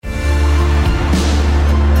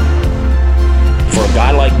a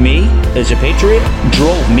guy like me, as a patriot,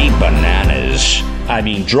 drove me bananas. I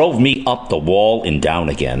mean, drove me up the wall and down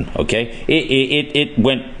again, okay? It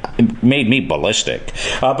made me ballistic.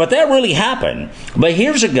 But that really happened. But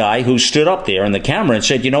here's a guy who stood up there in the camera and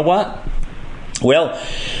said, you know what? Well,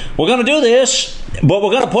 we're going to do this, but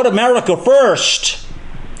we're going to put America first.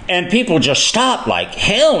 And people just stop like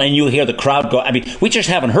hell, and you hear the crowd go. I mean, we just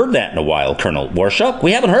haven't heard that in a while, Colonel Waurishuk.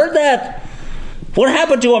 We haven't heard that. What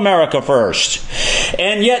happened to America first?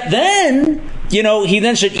 And yet then, he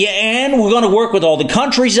then said, yeah, and we're going to work with all the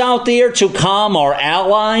countries out there to calm our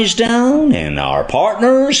allies down and our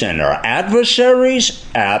partners and our adversaries.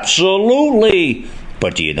 Absolutely.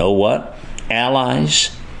 But do you know what?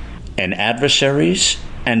 Allies and adversaries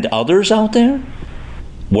and others out there,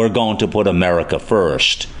 we're going to put America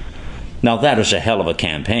first. Now, that is a hell of a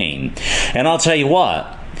campaign. And I'll tell you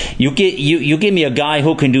what, you give me a guy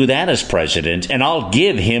who can do that as president, and I'll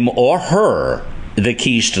give him or her the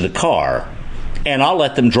keys to the car. And I'll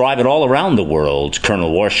let them drive it all around the world,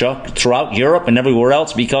 Colonel Waurishuk, throughout Europe and everywhere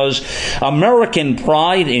else, because American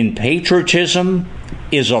pride and patriotism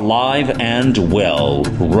is alive and well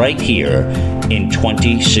right here in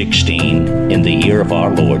 2016, in the year of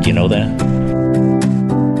our Lord. You know that?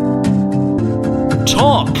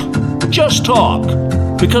 Talk. Just talk.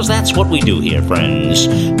 Because that's what we do here, friends.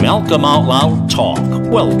 Malcolm Out Loud Talk.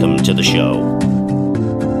 Welcome to the show.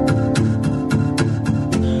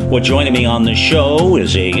 Well, joining me on the show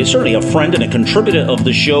is certainly a friend and a contributor of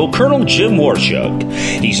the show, Colonel Jim Waurishuk.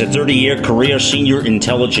 He's a 30-year career senior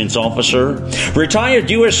intelligence officer, retired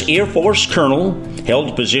U.S. Air Force colonel,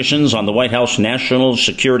 held positions on the White House National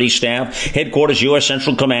Security Staff, headquarters U.S.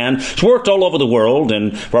 Central Command. He's worked all over the world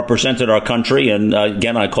and represented our country. And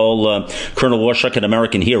again, I call Colonel Waurishuk an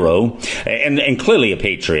American hero and clearly a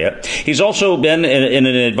patriot. He's also been in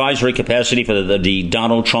an advisory capacity for the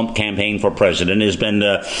Donald Trump campaign for president. Has been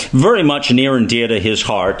very much near and dear to his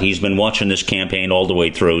heart. He's been watching this campaign all the way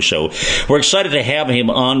through. So we're excited to have him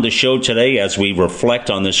on the show today as we reflect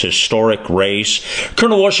on this historic race.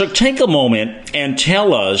 Colonel Waurishuk, take a moment and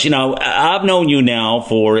tell us, I've known you now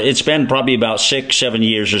for, it's been probably about 6-7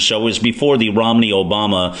 years or so. It was before the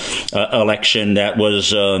Romney-Obama election that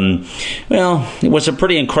was, it was a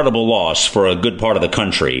pretty incredible loss for a good part of the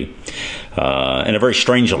country. And a very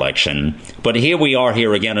strange election. But here we are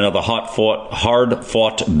here again, another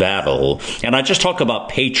hard-fought battle. And I just talk about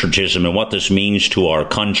patriotism and what this means to our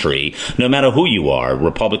country, no matter who you are,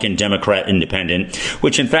 Republican, Democrat, Independent,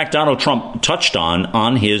 which in fact Donald Trump touched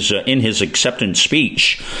on his in his acceptance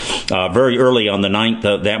speech very early on the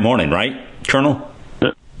 9th that morning, right, Colonel?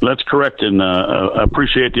 That's correct, and I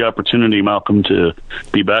appreciate the opportunity, Malcolm, to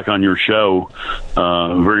be back on your show.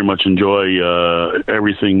 Very much enjoy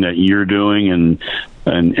everything that you're doing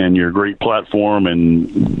and your great platform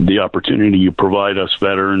and the opportunity you provide us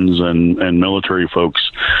veterans and military folks.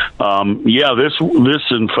 This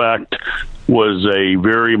in fact was a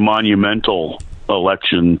very monumental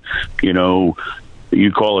election.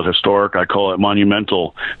 You call it historic, I call it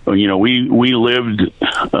monumental. We lived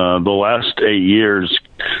the last 8 years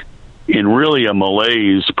in really a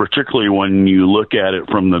malaise, particularly when you look at it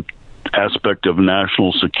from the aspect of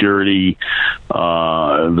national security,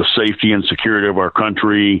 the safety and security of our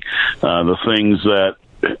country, the things that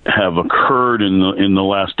have occurred in the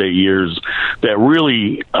last 8 years that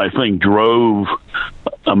really, I think, drove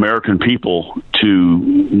American people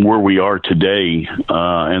to where we are today,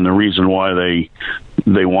 and the reason why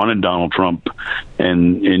they wanted Donald Trump.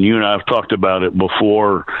 And you and I have talked about it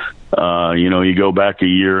before. You go back a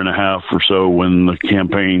year and a half or so when the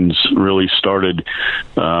campaigns really started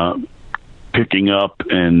picking up,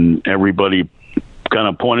 and everybody kind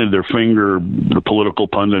of pointed their finger, the political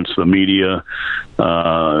pundits, the media,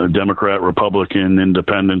 Democrat, Republican,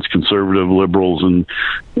 independents, conservative, liberals, and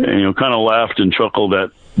kind of laughed and chuckled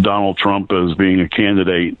at Donald Trump as being a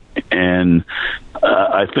candidate. And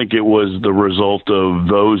I think it was the result of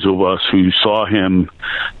those of us who saw him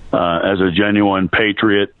as a genuine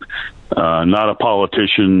patriot, not a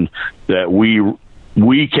politician, that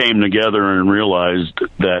we came together and realized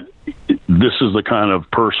that this is the kind of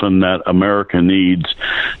person that America needs,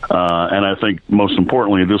 and I think most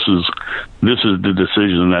importantly, this is the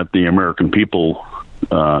decision that the American people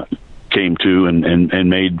came to and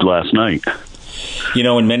made last night.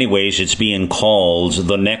 In many ways, it's being called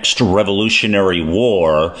the next Revolutionary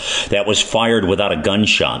War that was fired without a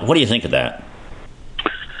gunshot. What do you think of that?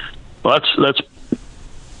 Well,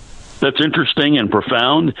 that's interesting and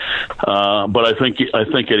profound, but I think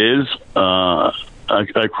it is. I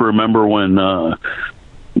can remember when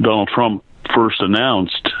Donald Trump first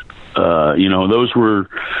announced, those were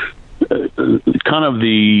kind of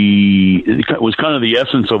the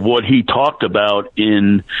essence of what he talked about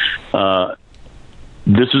in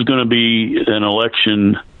this is going to be an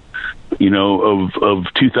election, of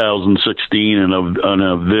 2016 and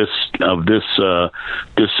of this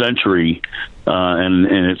century, and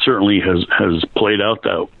it certainly has played out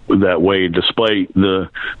that way, despite the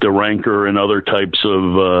rancor and other types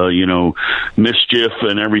of mischief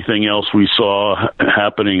and everything else we saw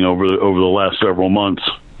happening over the last several months.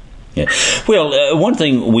 Yeah. Well, one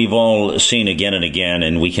thing we've all seen again and again,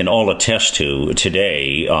 and we can all attest to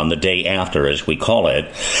today, on the day after, as we call it,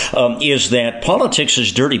 is that politics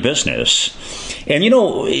is dirty business. And,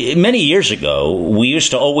 many years ago, we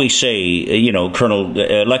used to always say, Colonel,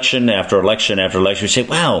 election after election after election, we'd say,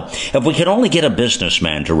 wow, if we could only get a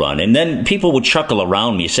businessman to run. And then people would chuckle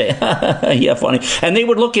around me, say, yeah, funny. And they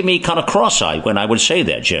would look at me kind of cross-eyed when I would say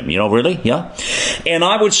that, Jim. Really? Yeah? And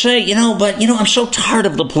I would say, I'm so tired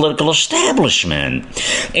of the political establishment.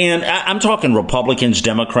 And I'm talking Republicans,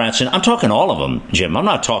 Democrats, and I'm talking all of them, Jim. I'm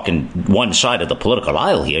not talking one side of the political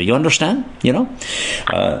aisle here. You understand?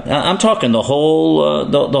 I'm talking the whole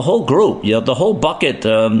group, the whole bucket.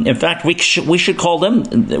 In fact, we should call them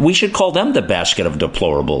the basket of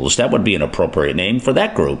deplorables. That would be an appropriate name for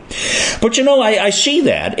that group. But I see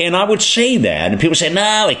that, and I would say that, and people say,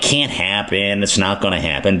 no, it can't happen. It's not going to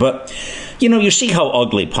happen. But you see how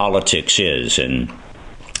ugly politics is, and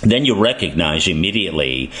then you recognize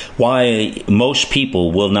immediately why most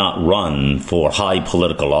people will not run for high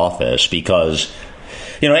political office, because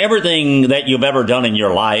everything that you've ever done in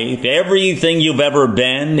your life, everything you've ever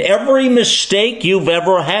been, every mistake you've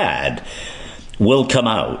ever had will come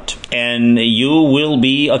out, and you will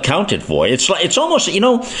be accounted for. It's almost,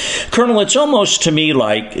 Colonel, it's almost to me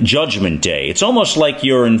like Judgment Day. It's almost like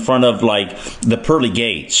you're in front of like the pearly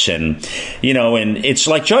gates, and and it's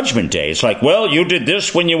like Judgment Day. It's like, well, you did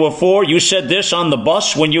this when you were 4, you said this on the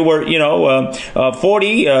bus when you were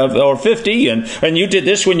 40 or 50, and you did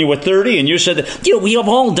this when you were 30, and you said that. We have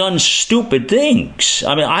all done stupid things.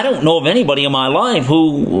 I mean, I don't know of anybody in my life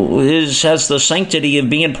who has the sanctity of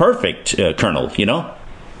being perfect, Colonel. I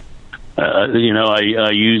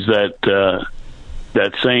use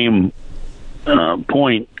that same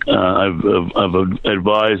point. I've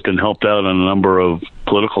advised and helped out on a number of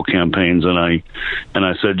political campaigns, and I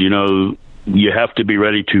said, you have to be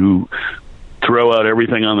ready to throw out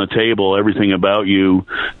everything on the table, everything about you,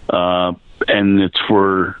 and it's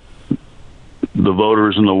for the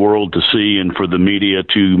voters in the world to see, and for the media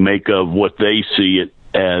to make of what they see it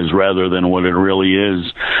as rather than what it really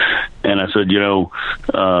is. And I said,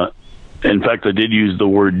 in fact, I did use the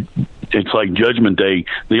word, it's like Judgment Day.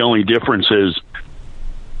 The only difference is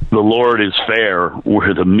the Lord is fair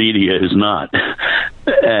where the media is not.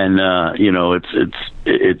 And,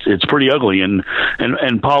 it's pretty ugly. And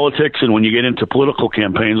politics, and when you get into political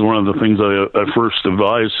campaigns, one of the things I first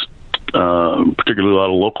advise, particularly a lot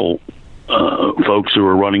of local folks who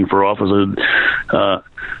are running for office,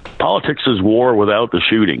 politics is war without the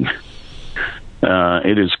shooting.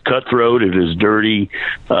 It is cutthroat, it is dirty,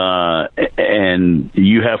 and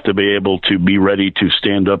you have to be able to be ready to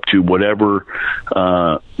stand up to whatever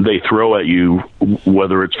they throw at you,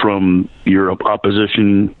 whether it's from your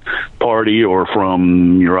opposition party or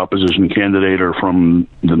from your opposition candidate or from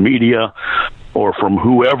the media or from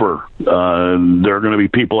whoever. There are going to be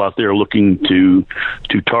people out there looking to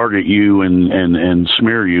target you and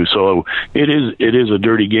smear you. So it is a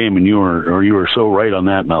dirty game, and you are so right on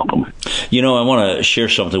that, Malcolm. I want to share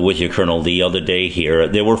something with you, Colonel. The other day here,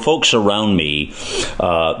 there were folks around me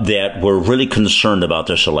that were really concerned about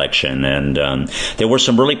this election, and there were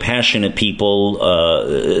some really passionate people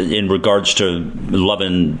in regards to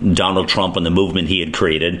loving Donald Trump and the movement he had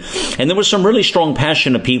created, and there were some really strong,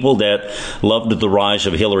 passionate people that loved the rise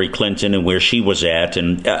of Hillary Clinton and where she was at.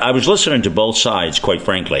 And I was listening to both sides, quite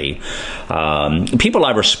frankly. People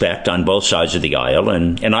I respect on both sides of the aisle,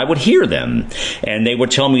 and I would hear them, and they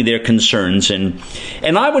would tell me their concerns, and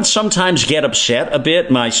I would sometimes get upset a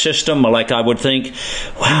bit. My system, like I would think,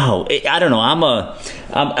 wow, I don't know,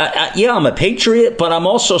 I'm a patriot, but I'm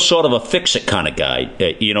also sort of a fix-it kind of guy.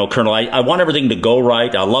 Colonel, I want everything to go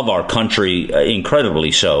right. I love our country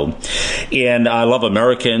incredibly so, and I love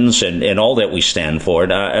Americans and all that we stand for.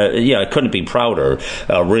 And I couldn't be prouder,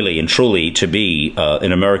 really and truly, to be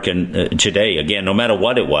an American today, again, no matter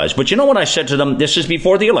what it was. But you know what I said to them? This is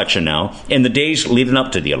before the election now, in the days leading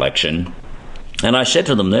up to the election. And I said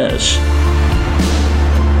to them this: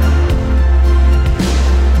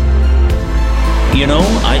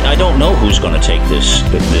 I don't know who's going to take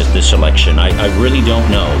this election. I really don't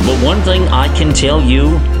know. But one thing I can tell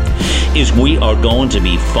you is we are going to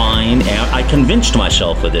be fine. I convinced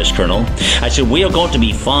myself of this, Colonel. I said, we are going to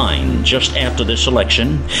be fine just after this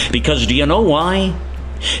election. Because do you know why?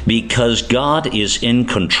 Because God is in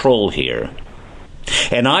control here.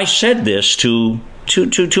 And I said this to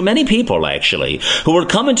many people, actually, who were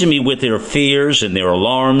coming to me with their fears and their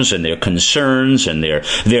alarms and their concerns and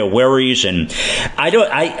their worries. And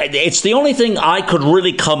it's the only thing I could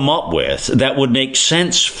really come up with that would make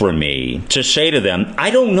sense for me to say to them.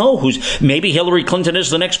 I don't know maybe Hillary Clinton is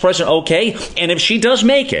the next president. Okay. And if she does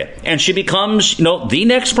make it and she becomes, the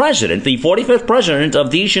next president, the 45th president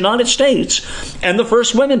of these United States and the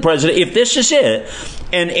first women president, if this is it,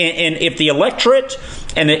 and if the electorate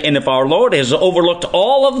and if our Lord has overlooked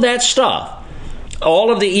all of that stuff,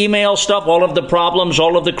 all of the email stuff, all of the problems,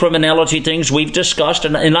 all of the criminality things we've discussed,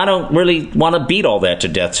 and I don't really want to beat all that to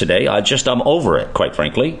death today. I'm over it, quite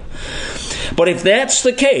frankly. But if that's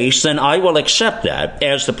the case, then I will accept that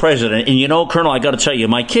as the president. And Colonel, I got to tell you,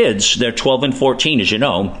 my kids, they're 12 and 14, as you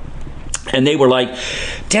know. And they were like,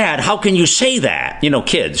 Dad, how can you say that?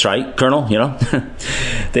 Kids, right, Colonel?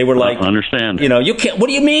 They were like, I understand. You can't. What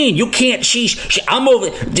do you mean? You can't. I'm over.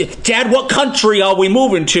 Dad, what country are we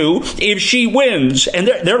moving to if she wins? And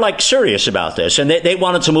they're like serious about this. And they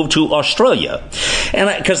wanted to move to Australia.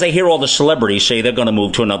 And because they hear all the celebrities say they're going to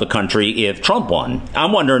move to another country if Trump won.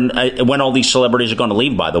 I'm wondering when all these celebrities are going to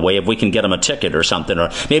leave, by the way, if we can get them a ticket or something.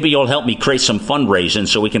 Or maybe you'll help me create some fundraising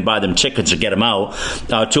so we can buy them tickets and get them out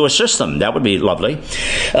to assist them. That would be lovely.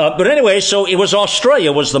 But anyway, so it was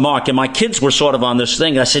Australia was the mark, and my kids were sort of on this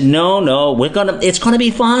thing. I said, no, it's going to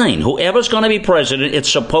be fine. Whoever's going to be president,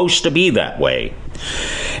 it's supposed to be that way.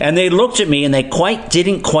 And they looked at me and they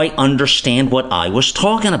didn't quite understand what I was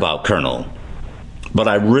talking about, Colonel. But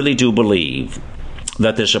I really do believe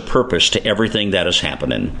that there's a purpose to everything that is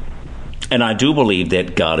happening. And I do believe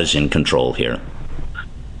that God is in control here.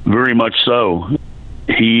 Very much so.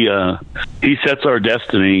 He sets our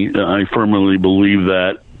destiny. I firmly believe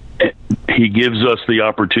that. He gives us the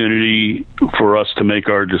opportunity for us to make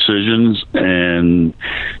our decisions, and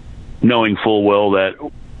knowing full well that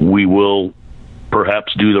we will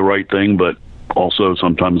perhaps do the right thing, but also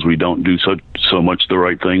sometimes we don't do so much the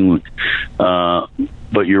right thing.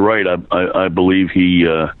 But you're right. I believe he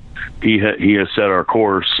has set our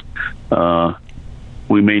course.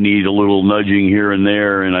 We may need a little nudging here and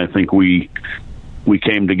there, and I think we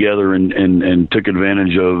came together and took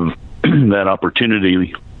advantage of that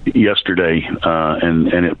opportunity yesterday,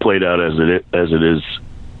 and it played out as it is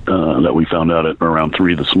that we found out at around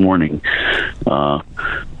 3 this morning.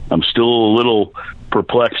 I'm still a little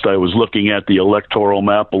perplexed. I was looking at the electoral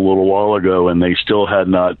map a little while ago, and they still had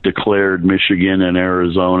not declared Michigan and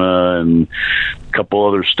Arizona and a couple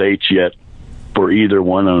other states yet for either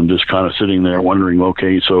one. I'm just kind of sitting there wondering,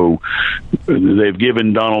 okay, so they've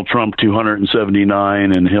given Donald Trump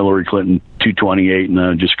 279 and Hillary Clinton 228, and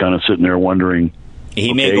I'm just kind of sitting there wondering.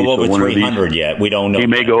 He may go over 300 yet. We don't know. He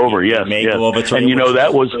may go over, yes. He may go over 300. And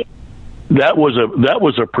that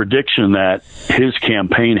was a prediction that his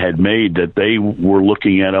campaign had made, that they were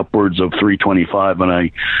looking at upwards of 325, and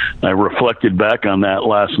I reflected back on that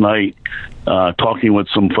last night, talking with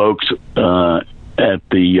some folks at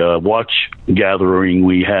the watch gathering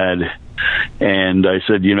we had, and I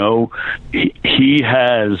said, he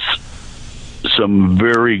has some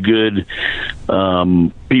very good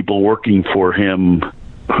people working for him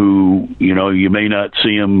who, you may not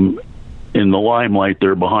see them in the limelight.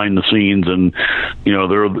 They're behind the scenes, and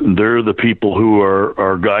they're the people who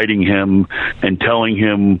are guiding him and telling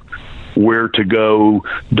him where to go.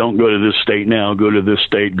 Don't go to this state now, go to this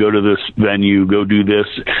state, go to this venue, go do this.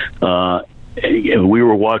 We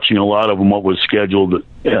were watching a lot of them. What was scheduled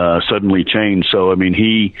suddenly changed. So, I mean,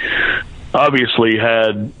 he obviously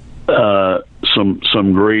had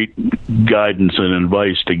some great guidance and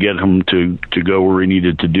advice to get him to go where he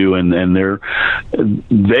needed to do, and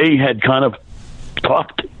they had kind of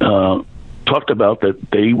talked about that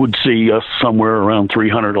they would see us somewhere around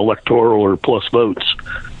 300 electoral or plus votes.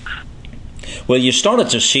 Well, you started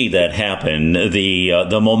to see that happen.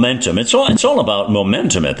 The momentum. It's all about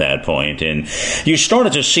momentum at that point, and you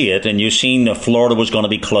started to see it. And you seen Florida was going to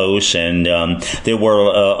be close, and there were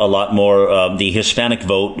a lot more. The Hispanic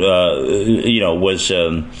vote, was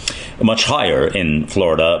much higher in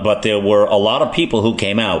Florida, but there were a lot of people who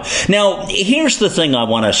came out. Now, here's the thing I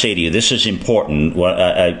want to say to you. This is important.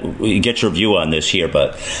 I get your view on this here,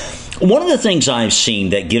 but. One of the things I've seen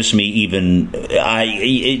that gives me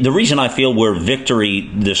the reason I feel we're victory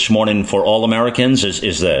this morning for all Americans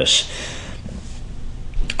is this.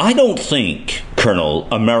 I don't think, Colonel,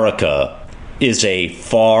 America is a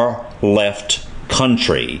far left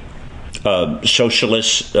country.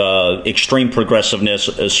 socialists, extreme progressiveness,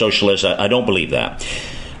 socialists. I don't believe that.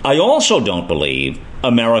 I also don't believe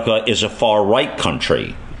America is a far-right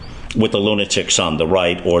country with the lunatics on the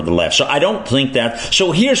right or the left. So I don't think that.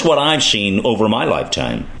 So here's what I've seen over my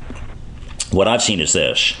lifetime. What I've seen is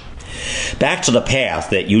this. Back to the path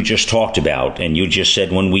that you just talked about, and you just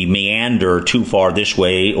said when we meander too far this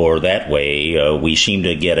way or that way, we seem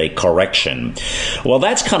to get a correction. Well,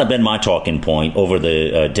 that's kind of been my talking point over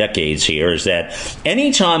the decades here, is that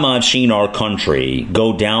anytime I've seen our country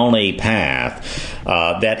go down a path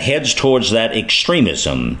that heads towards that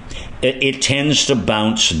extremism, it tends to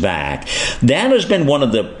bounce back. That has been one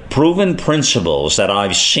of the proven principles that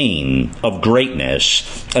I've seen of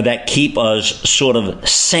greatness that keep us sort of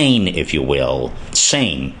sane, if you will,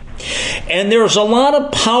 sane. And there's a lot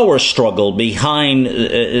of power struggle behind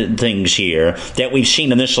things here that we've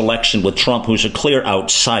seen in this election with Trump, who's a clear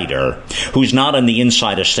outsider, who's not in the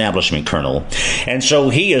inside establishment, Colonel. And so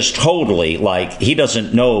he is totally like, he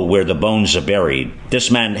doesn't know where the bones are buried.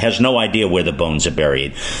 This man has no idea where the bones are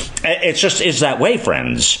buried. It's that way,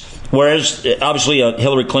 friends. Whereas, obviously, a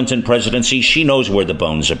Hillary Clinton presidency, she knows where the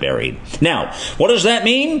bones are buried. Now, what does that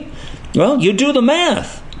mean? Well, you do the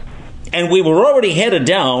math. And we were already headed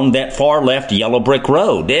down that far left yellow brick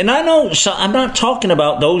road. And I know, so I'm not talking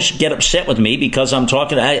about those get upset with me because I'm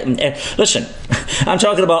talking, listen, I'm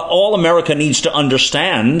talking about all America needs to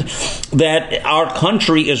understand that our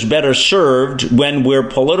country is better served when we're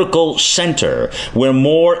political center,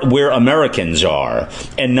 where Americans are,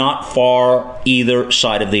 and not far either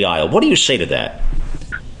side of the aisle. What do you say to that?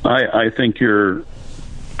 I think you're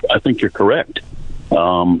correct.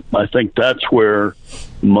 I think that's where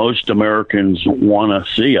most Americans want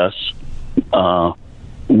to see us.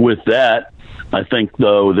 With that, I think,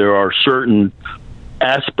 though, there are certain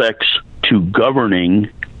aspects to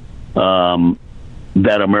governing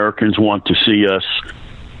that Americans want to see us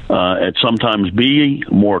at sometimes be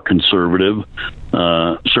more conservative.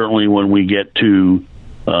 Certainly when we get to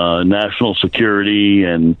national security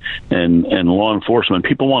and law enforcement,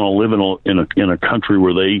 people want to live in a country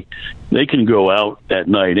where they can go out at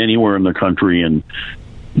night anywhere in the country and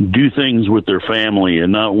do things with their family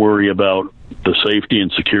and not worry about the safety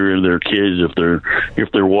and security of their kids if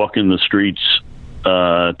they're walking the streets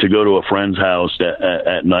to go to a friend's house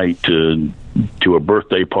at night to a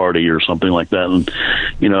birthday party or something like that. And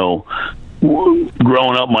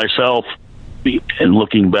growing up myself and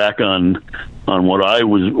looking back on what I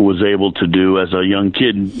was able to do as a young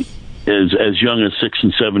kid, as young as 6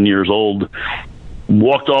 and 7 years old,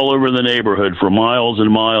 walked all over the neighborhood for miles and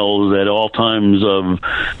miles at all times of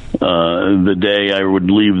the day. I would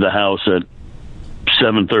leave the house at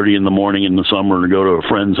 7:30 in the morning in the summer to go to a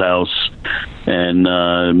friend's house and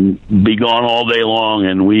be gone all day long,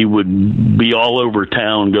 and we would be all over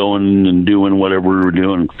town going and doing whatever we were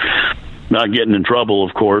doing, not getting in trouble,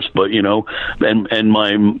 of course, but and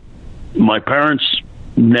my parents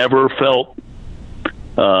never felt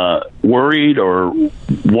worried or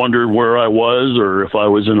wondered where I was or if I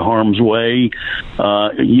was in harm's way.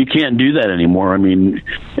 You can't do that anymore. I mean,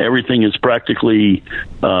 everything is practically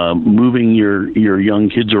moving your young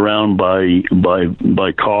kids around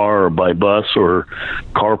by car or by bus or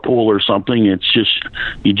carpool or something. It's just,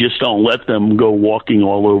 you just don't let them go walking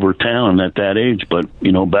all over town at that age. But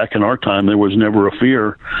back in our time, there was never a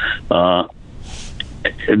fear.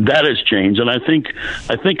 That has changed, and I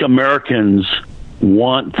think Americans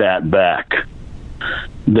want that back.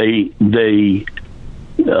 They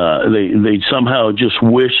somehow just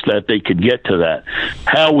wish that they could get to that.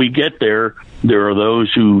 How we get there are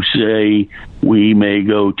those who say we may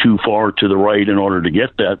go too far to the right in order to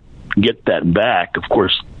get that back. Of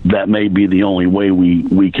course, that may be the only way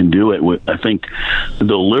we can do it. I think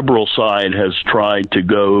the liberal side has tried to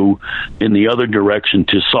go in the other direction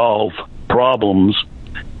to solve problems,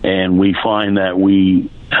 and we find that we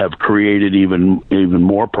have created even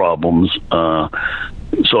more problems. So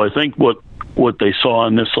I think what they saw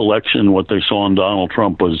in this election, what they saw in Donald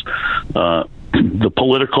Trump, was the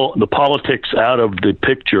politics out of the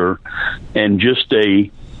picture, and just a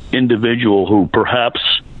individual who perhaps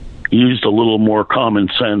used a little more common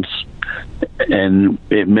sense, and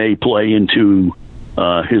it may play into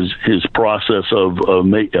his process of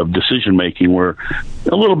decision making, where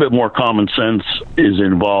a little bit more common sense is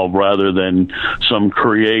involved rather than some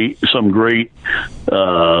great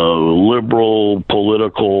liberal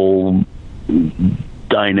political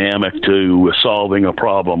dynamic to solving a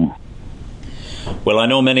problem. Well, I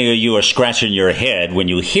know many of you are scratching your head when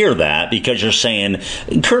you hear that, because you're saying,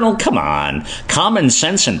 Colonel, come on, common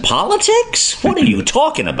sense in politics? What are you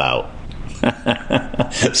talking about?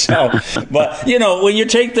 So, but, when you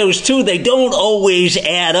take those two, they don't always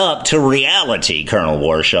add up to reality, Colonel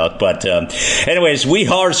Waurishuk. But anyways, we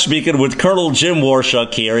are speaking with Colonel Jim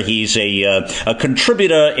Waurishuk here. He's a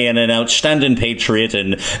contributor and an outstanding patriot,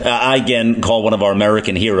 and I, again, call one of our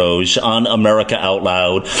American heroes on America Out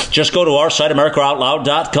Loud. Just go to our site,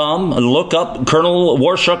 AmericaOutloud.com, and look up Colonel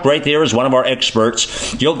Waurishuk right there as one of our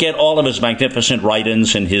experts. You'll get all of his magnificent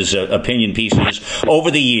write-ins and his opinion pieces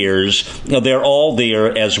over the years. They're all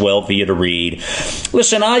there as well for you to read.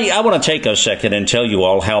 Listen, I want to take a second and tell you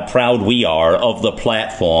all how proud we are of the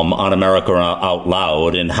platform on America Out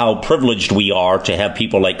Loud and how privileged we are to have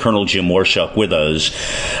people like Colonel Jim Waurishuk with us.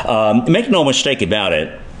 Make no mistake about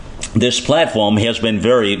it. This platform has been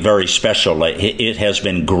very, very special. It has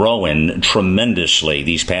been growing tremendously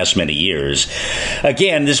these past many years.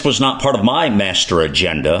 Again, this was not part of my master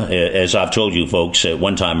agenda, as I've told you folks at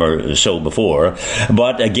one time or so before.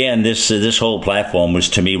 But again, this whole platform was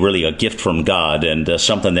to me really a gift from God and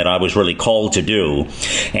something that I was really called to do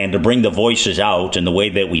and to bring the voices out in the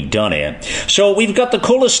way that we've done it. So we've got the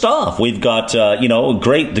coolest stuff. We've got, some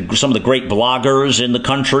of the great bloggers in the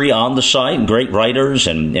country on the site, great writers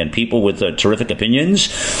and people with terrific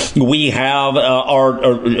opinions. We have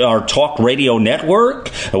our talk radio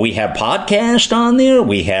network. We have podcast on there.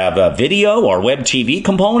 We have video, our web TV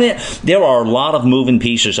component. There are a lot of moving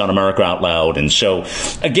pieces on America Out Loud. And so,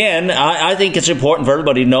 again, I think it's important for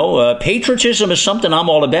everybody to know patriotism is something I'm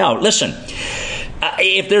all about. Listen,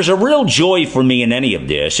 if there's a real joy for me in any of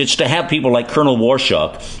this, it's to have people like Colonel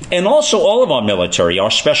Waurishuk and also all of our military,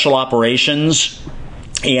 our special operations,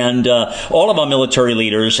 and all of our military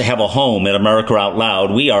leaders have a home at America Out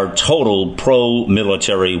Loud. We are total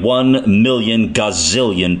pro-military, 1 million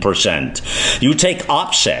gazillion %. You take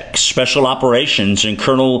OPSEC, Special Operations, and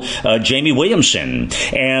Colonel Jamie Williamson,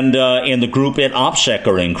 and the group at OPSEC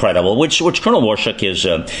are incredible, which Colonel Waurishuk has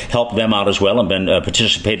helped them out as well and been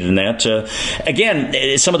participated in that.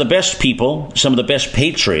 Again, some of the best people, some of the best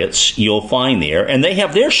patriots you'll find there, and they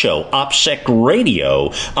have their show, OPSEC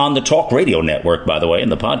Radio, on the Talk Radio Network, by the way,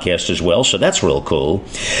 the podcast as well, so that's real cool.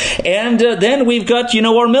 And then we've got,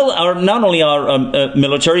 our not only our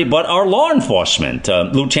military, but our law enforcement,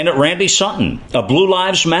 Lieutenant Randy Sutton, Blue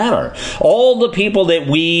Lives Matter, all the people that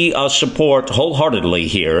we support wholeheartedly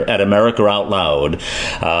here at America Out Loud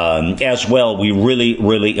as well. We really,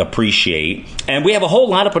 really appreciate. And we have a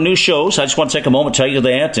whole lineup of new shows. I just want to take a moment to tell you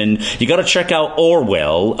that. And you got to check out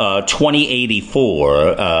Orwell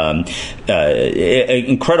 2084,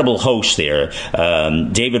 incredible host there.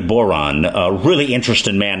 David Boron, a really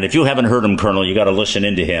interesting man. If you haven't heard him, Colonel, you got to listen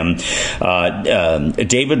into him.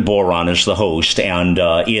 David Boron is the host, and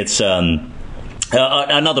it's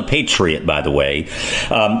another patriot, by the way,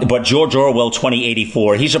 but George Orwell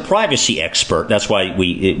 2084. He's a privacy expert. That's why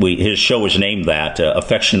his show is named that,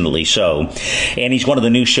 affectionately so. And he's one of the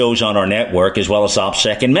new shows on our network, as well as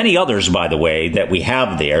OPSEC and many others, by the way, that we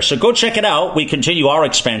have there. So go check it out. We continue our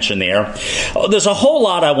expansion there. There's a whole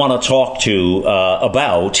lot I want to talk to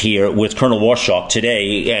about here with Colonel Waurishuk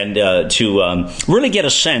today, and to really get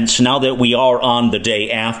a sense now that we are on the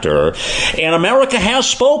day after. And America has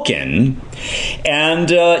spoken. And,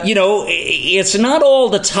 it's not all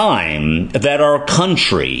the time that our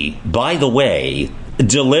country, by the way,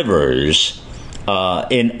 delivers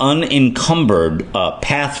an unencumbered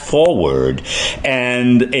path forward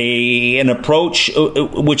and an approach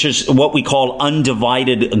which is what we call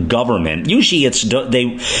undivided government. Usually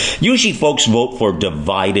folks vote for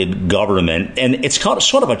divided government, and it's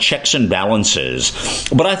sort of a checks and balances.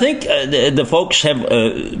 But I think the folks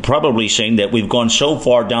have probably seen that we've gone so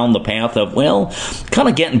far down the path of, kind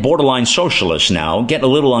of getting borderline socialist now, getting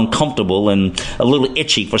a little uncomfortable and a little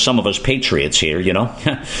itchy for some of us patriots here,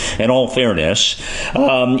 in all fairness.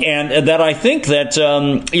 And that I think that,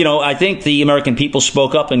 I think the American people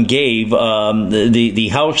spoke up and gave the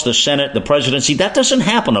House, the Senate, the presidency. That doesn't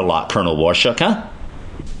happen a lot, Colonel Waurishuk, huh?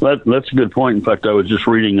 That's a good point. In fact, I was just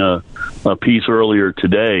reading a piece earlier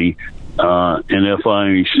today, and if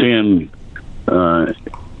I stand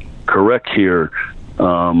correct here,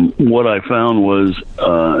 what I found was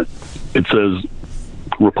it says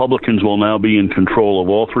Republicans will now be in control of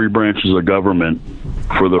all three branches of government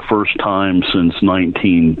for the first time since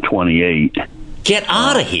 1928. Get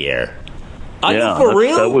out of here! Are you for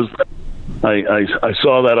real? I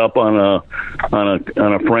saw that up on a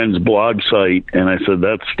friend's blog site, and I said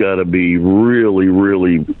that's got to be really,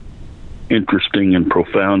 really interesting and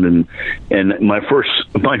profound. And my first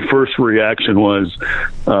reaction was,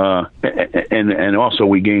 and also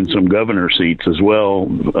we gained some governor seats as well.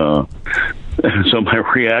 So my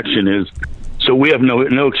reaction is, so we have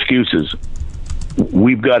no excuses.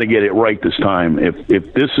 we've got to get it right this time. If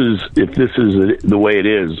this is the way it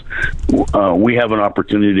is, we have an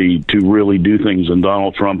opportunity to really do things. And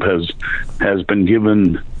Donald Trump has been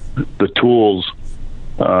given the tools.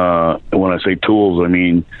 When I say tools, I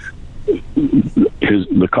mean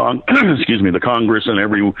the Congress and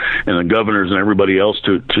the governors and everybody else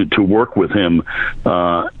to work with him.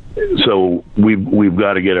 So we've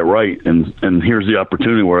got to get it right, and here's the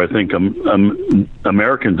opportunity where I think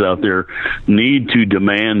Americans out there need to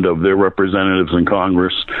demand of their representatives in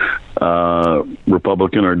Congress,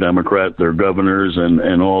 Republican or Democrat, their governors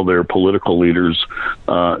and all their political leaders,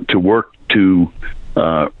 to work to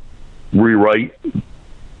rewrite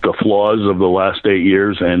the flaws of the last 8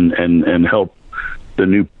 years and help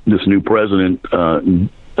this new president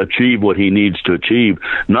achieve what he needs to achieve,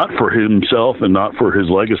 not for himself and not for his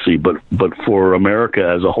legacy, but for America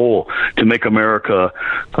as a whole, to make America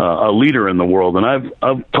a leader in the world. And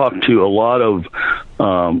I've talked to a lot of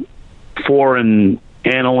foreign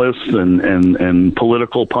analysts and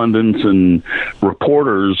political pundits and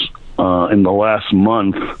reporters in the last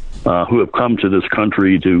month who have come to this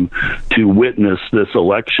country to witness this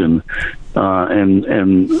election,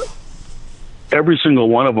 and every single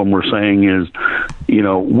one of them were saying is,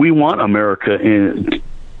 we want America in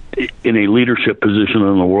a leadership position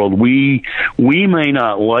in the world. We may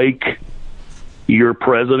not like your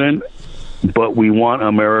president, but we want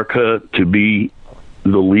America to be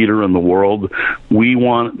the leader in the world. We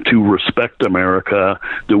want to respect America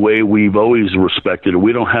the way we've always respected it.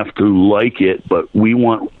 We don't have to like it, but we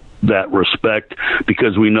want that respect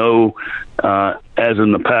because we know, as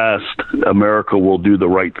in the past, America will do the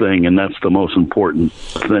right thing, and that's the most important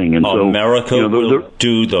thing. And America will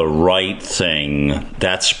do the right thing.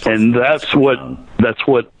 That's what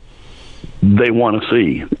they want to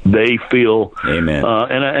see. They feel, amen.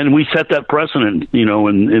 And we set that precedent,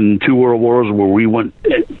 in 2 world wars where we went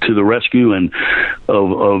to the rescue and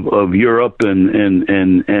of Europe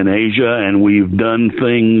and Asia, and we've done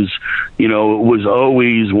things. It was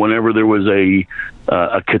always whenever there was a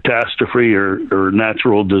catastrophe or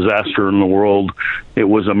natural disaster in the world, it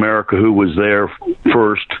was America who was there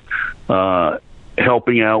first,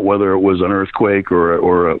 helping out, whether it was an earthquake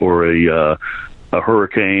or a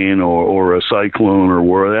hurricane or a cyclone or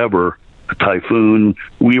whatever, a typhoon.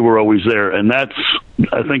 We were always there, and I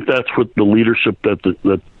think that's what the leadership that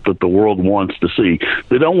the world wants to see.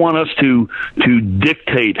 They don't want us to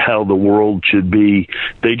dictate how the world should be.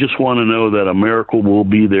 They just want to know that America will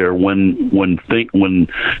be there when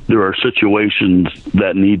there are situations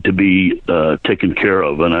that need to be taken care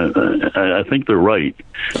of, and I think they're right,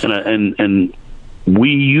 and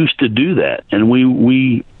we used to do that, and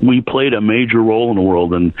we played a major role in the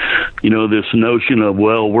world. And this notion of,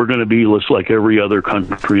 well, we're going to be just like every other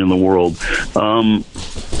country in the world.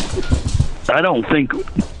 I don't think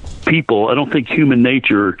human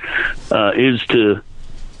nature is to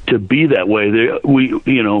be that way.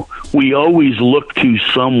 We always look to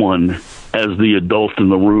someone as the adult in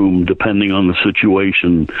the room, depending on the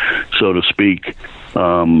situation, so to speak.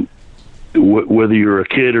 Whether you're a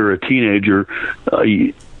kid or a teenager,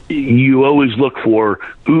 you always look for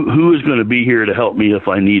who is going to be here to help me if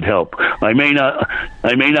I need help. I may not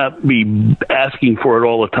be asking for it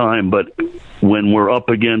all the time, but when we're up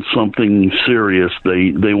against something serious,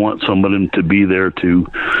 they want somebody to be there to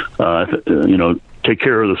take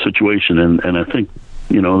care of the situation. And I think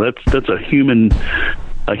that's a human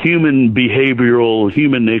behavioral,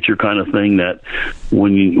 human nature kind of thing that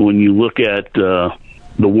when you look at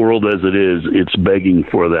the world as it is, it's begging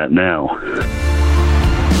for that now.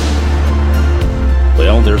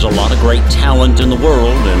 Well, there's a lot of great talent in the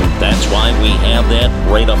world, and that's why we have that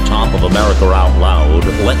right up top of America Out Loud.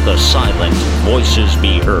 Let the silent voices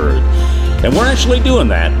be heard. And we're actually doing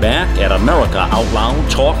that back at America Out Loud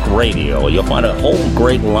Talk Radio. You'll find a whole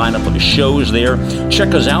great lineup of shows there.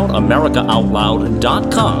 Check us out,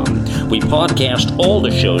 AmericaOutloud.com. We podcast all the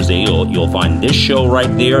shows there. You'll find this show right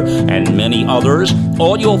there and many others.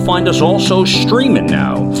 Or you'll find us also streaming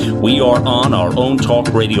now. We are on our own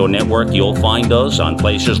talk radio network. You'll find us on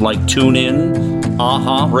places like TuneIn,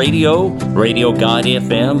 AHA Radio, Radio Guide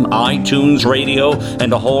FM, iTunes Radio,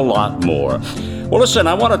 and a whole lot more. Well, listen,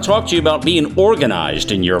 I want to talk to you about being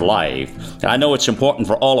organized in your life. I know it's important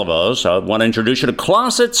for all of us. I want to introduce you to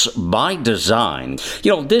Closets by Design.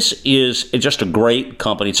 This is just a great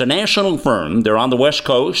company. It's a national firm. They're on the West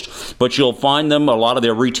Coast, but you'll find them a lot of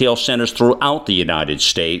their retail centers throughout the United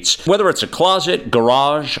States. Whether it's a closet,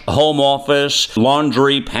 garage, home office,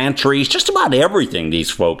 laundry, pantries, just about everything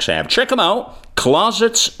these folks have. Check them out.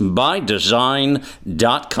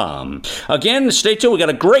 Closet-by-Design.com. Again, stay tuned. We got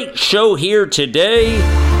a great show here today.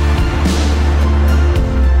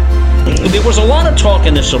 there was a lot of talk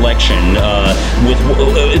in this election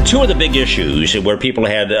with two of the big issues where people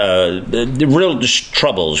had real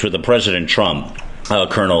troubles with the President Trump.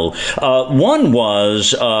 Colonel. One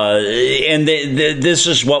was, and this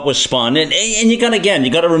is what was spun, and you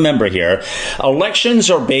got to remember here, elections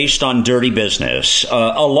are based on dirty business.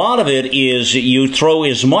 A lot of it is you throw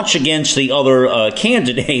as much against the other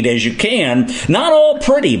candidate as you can. Not all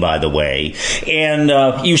pretty, by the way,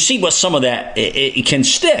 and you see what some of that it can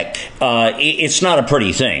stick. It's not a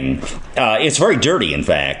pretty thing. It's very dirty, in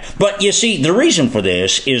fact. But you see, the reason for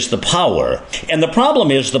this is the power, and the problem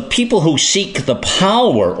is the people who seek the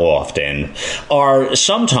power often are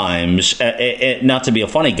sometimes, not to be a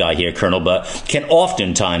funny guy here, Colonel, but can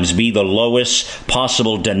oftentimes be the lowest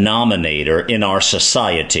possible denominator in our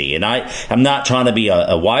society. And I'm not trying to be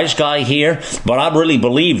a wise guy here, but I really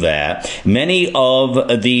believe that many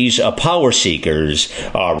of these power seekers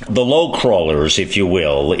are the low crawlers, if you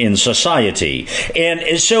will, in society.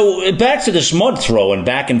 And so back to this mud throwing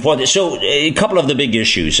back and forth. So a couple of the big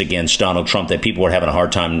issues against Donald Trump that people were having a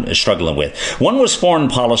hard time struggling with. One was foreign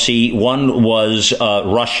policy. One was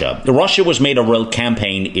Russia. Russia was made a real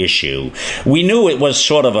campaign issue. We knew it was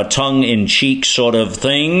sort of a tongue-in-cheek sort of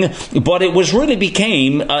thing, but it was really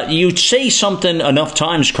became, you say something enough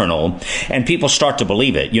times, Colonel, and people start to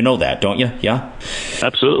believe it. You know that, don't you? Yeah?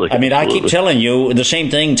 Absolutely. I mean, absolutely. I keep telling you the same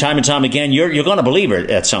thing time and time again. You're going to believe it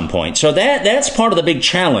at some point. So that's part of the big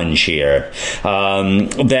challenge here.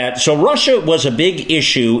 So Russia was a big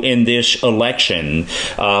issue in this election,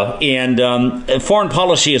 and foreign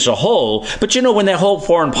policy as a whole. But you know, when that whole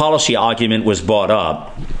foreign policy argument was brought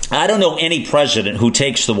up, I don't know any president who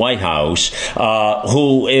takes the White House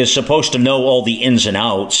who is supposed to know all the ins and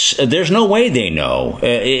outs. There's no way they know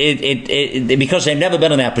because they've never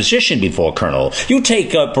been in that position before, Colonel. You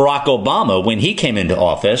take Barack Obama when he came into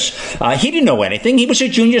office. He didn't know anything. He was a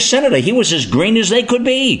junior senator. He was as green as they could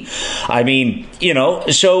be. I mean, you know,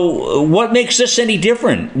 so what makes this any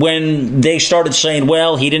different when they started saying,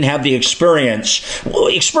 well, he didn't have the experience? Well,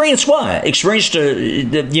 experience what? Experience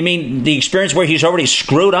you mean the experience where he's already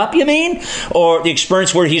screwed up, you mean? Or the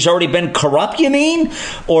experience where he's already been corrupt, you mean?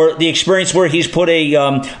 Or the experience where he's put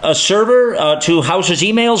a server to house his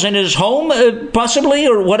emails in his home, possibly,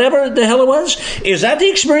 or whatever the hell it was? Is that the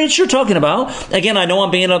experience you're talking about? Again, I know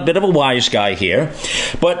I'm being a bit of a wise guy here,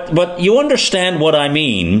 but you understand what I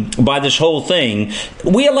mean by this whole thing.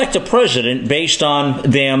 We elect a president based on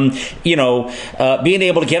them, you know, being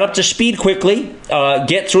able to get up to speed quickly,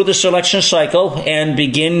 get through the selection cycle, and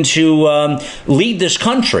begin to lead this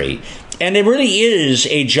country. And it really is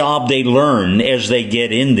a job they learn as they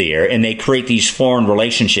get in there and they create these foreign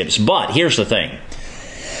relationships. But here's the thing.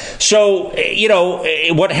 So, you know,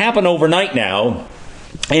 what happened overnight now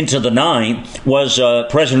into the 9th was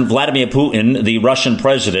President Vladimir Putin, the Russian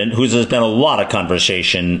president, who there's been a lot of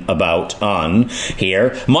conversation about on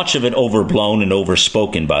here, much of it overblown and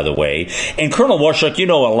overspoken, by the way. And Colonel Waurishuk, you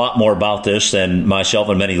know a lot more about this than myself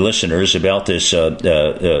and many listeners about this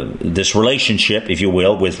this relationship, if you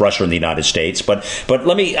will, with Russia and the United States. But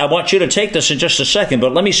I want you to take this in just a second,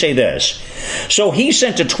 but let me say this. So he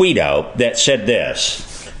sent a tweet out that said this.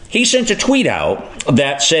 He sent a tweet out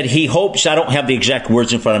that said he hopes, I don't have the exact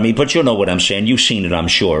words in front of me, but you'll know what I'm saying. You've seen it, I'm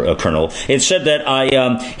sure, Colonel. It said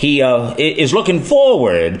that he is looking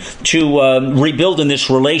forward to rebuilding this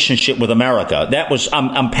relationship with America. That was,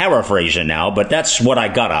 I'm paraphrasing now, but that's what I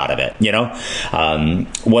got out of it, you know,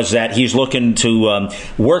 was that he's looking to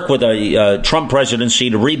work with a Trump presidency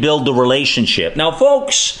to rebuild the relationship. Now,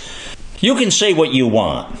 folks, you can say what you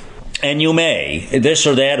want. And you may, this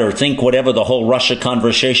or that, or think whatever the whole Russia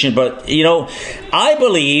conversation. But, you know, I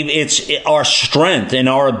believe it's our strength and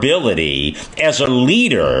our ability as a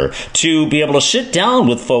leader to be able to sit down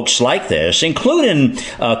with folks like this, including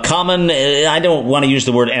common, I don't want to use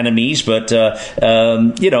the word enemies, but,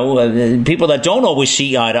 you know, people that don't always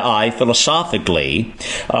see eye to eye philosophically,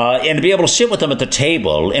 and to be able to sit with them at the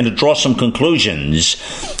table and to draw some conclusions.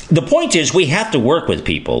 The point is, we have to work with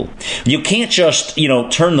people. You can't just, you know,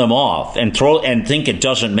 turn them off and think it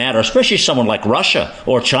doesn't matter, especially someone like Russia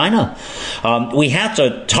or China. We have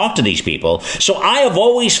to talk to these people. So I have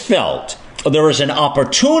always felt there is an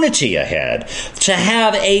opportunity ahead to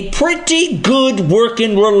have a pretty good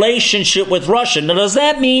working relationship with Russia. Now, does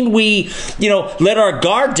that mean we, you know, let our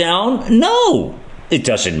guard down? No, it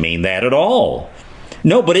doesn't mean that at all.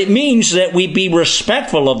 No, but it means that we be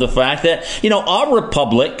respectful of the fact that, you know, our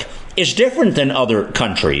republic is different than other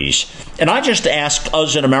countries. And I just ask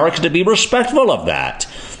us in America to be respectful of that.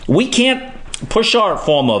 We can't push our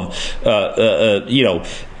form of, you know,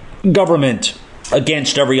 government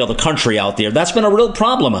against every other country out there. That's been a real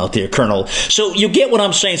problem out there, Colonel. So you get what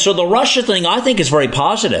I'm saying. So the Russia thing, I think, is very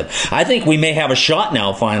positive. I think we may have a shot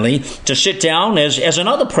now, finally, to sit down, as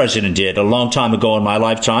another president did a long time ago in my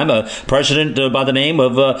lifetime, a president by the name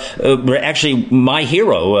of, actually, my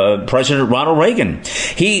hero, President Ronald Reagan.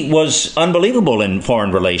 He was unbelievable in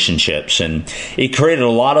foreign relationships, and he created a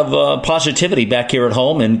lot of positivity back here at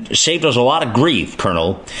home and saved us a lot of grief,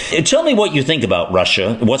 Colonel. Tell me what you think about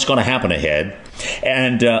Russia, what's going to happen ahead,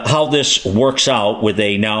 and how this works out with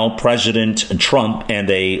a now President Trump and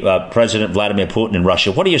a President Vladimir Putin in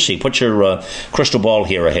Russia. What do you see? Put your crystal ball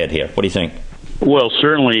here ahead here. What do you think? Well,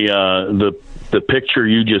 certainly the picture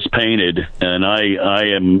you just painted, and I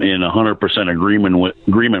am in 100%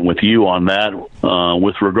 agreement with you on that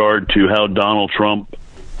with regard to how Donald Trump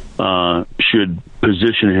should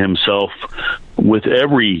position himself with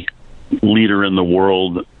every leader in the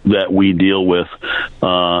world that we deal with.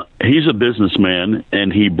 He's a businessman,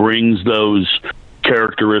 and he brings those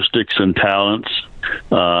characteristics and talents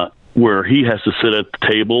where he has to sit at the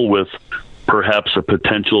table with perhaps a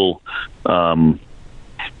potential, not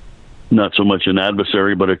so much an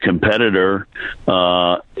adversary, but a competitor,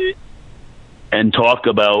 and talk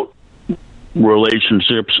about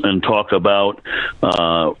relationships and talk about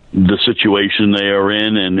the situation they are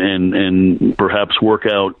in, and perhaps work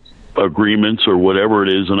out agreements or whatever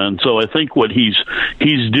it is. And so I think what he's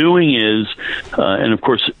doing is, and of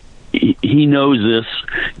course he knows this,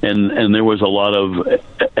 and there was a lot of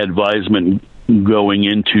advisement going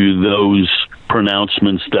into those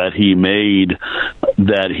pronouncements that he made,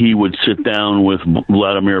 that he would sit down with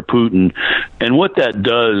Vladimir Putin. And what that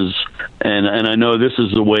does, and I know this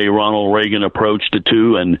is the way Ronald Reagan approached it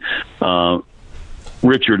too, and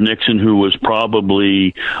Richard Nixon, who was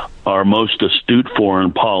probably our most astute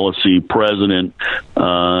foreign policy president,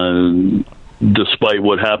 despite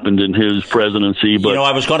what happened in his presidency. But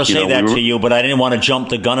I was going to say that to you, but I didn't want to jump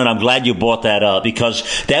the gun, and I'm glad you brought that up, because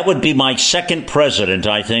that would be my second president,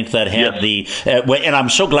 I think, that had and I'm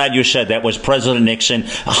so glad you said that, was President Nixon.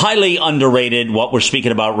 Highly underrated, what we're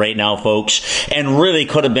speaking about right now, folks, and really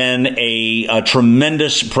could have been a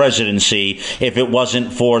tremendous presidency if it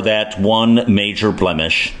wasn't for that one major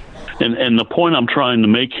blemish. And the point I'm trying to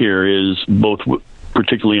make here is both,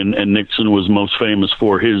 particularly, and Nixon was most famous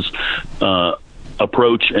for his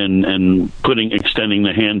approach and extending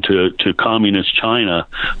the hand to communist China,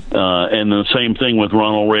 and the same thing with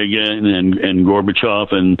Ronald Reagan and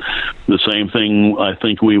Gorbachev, and the same thing I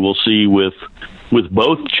think we will see with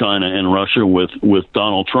both China and Russia with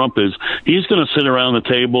Donald Trump, is he's going to sit around the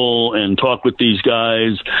table and talk with these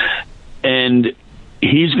guys, and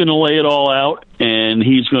he's going to lay it all out, and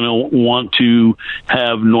he's going to want to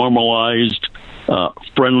have normalized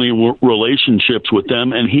friendly relationships with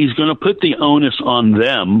them, and he's going to put the onus on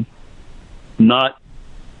them, not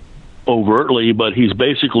overtly, but he's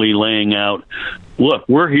basically laying out, look,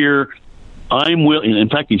 we're here, I'm willing, in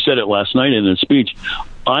fact, he said it last night in his speech,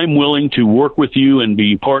 I'm willing to work with you and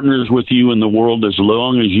be partners with you in the world as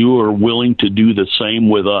long as you are willing to do the same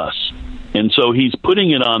with us. And so he's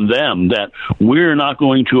putting it on them that we're not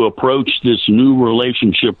going to approach this new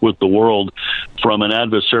relationship with the world from an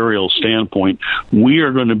adversarial standpoint. We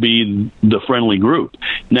are going to be the friendly group.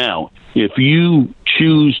 Now, if you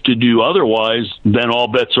choose to do otherwise, then all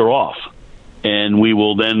bets are off. And we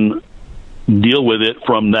will then deal with it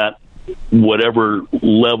from that whatever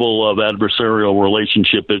level of adversarial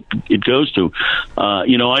relationship it goes to.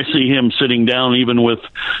 I see him sitting down even with,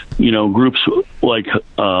 groups like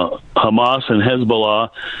Hamas and Hezbollah,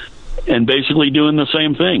 and basically doing the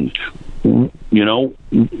same thing.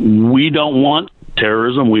 We don't want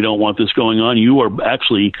terrorism. We don't want this going on. You are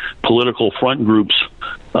actually political front groups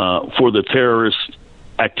for the terrorist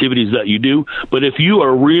activities that you do. But if you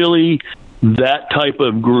are really that type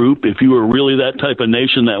of group, if you are really that type of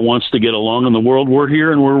nation that wants to get along in the world, we're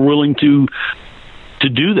here and we're willing to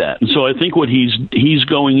do that. And so I think what he's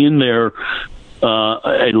going in there,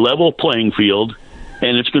 a level playing field,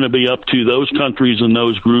 and it's going to be up to those countries and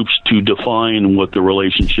those groups to define what the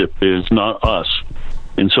relationship is, not us.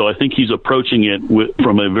 And so I think he's approaching it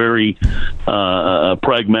from a very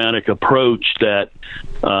pragmatic approach that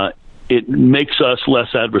it makes us less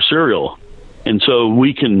adversarial. And so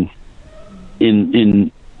we can,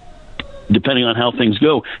 in depending on how things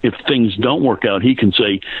go, if things don't work out, he can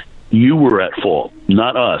say, you were at fault,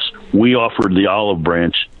 not us. We offered the olive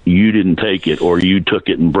branch, you didn't take it, or you took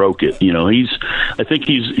it and broke it. I think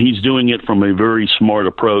he's doing it from a very smart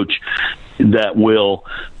approach that will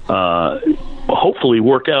hopefully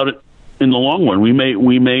work out in the long run.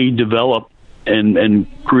 We may develop and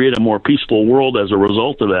create a more peaceful world as a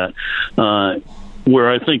result of that. Where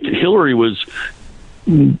I think Hillary was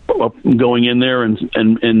going in there and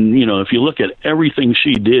if you look at everything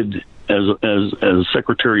she did as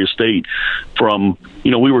Secretary of State, from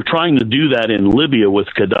we were trying to do that in Libya with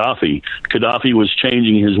Gaddafi. Gaddafi was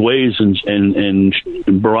changing his ways, and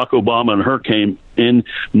Barack Obama and her came in,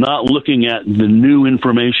 not looking at the new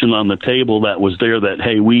information on the table that was there, that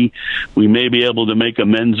hey, we may be able to make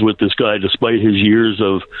amends with this guy despite his years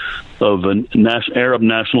of Arab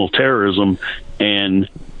national terrorism, and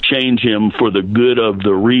change him for the good of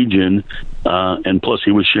the region. And plus,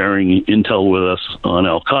 he was sharing intel with us on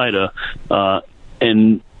Al Qaeda,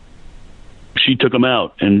 and she took him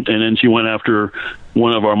out. And then she went after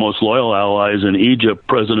one of our most loyal allies in Egypt,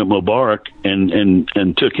 President Mubarak,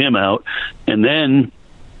 and took him out. And then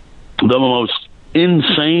the most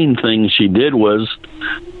insane thing she did was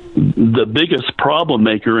the biggest problem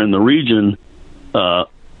maker in the region,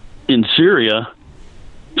 in Syria.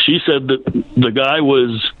 She said that the guy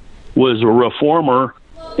was a reformer,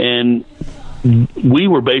 and we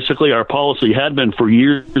were basically, our policy had been for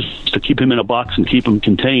years to keep him in a box and keep him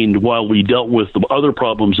contained while we dealt with the other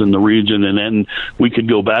problems in the region, and then we could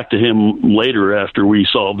go back to him later after we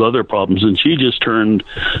solved other problems. And she just turned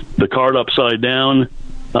the card upside down,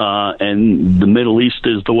 and the Middle East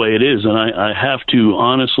is the way it is. And I have to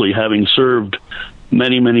honestly, having served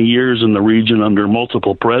many, many years in the region under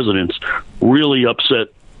multiple presidents, really upset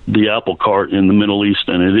the apple cart in the Middle East,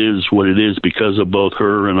 and it is what it is because of both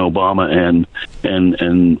her and Obama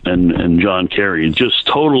and John Kerry. Just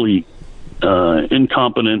totally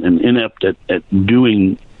incompetent and inept at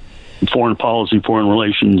doing foreign policy, foreign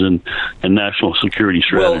relations, and national security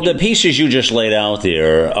strategy. Well, the pieces you just laid out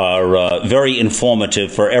there are very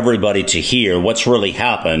informative for everybody to hear what's really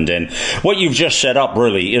happened. And what you've just set up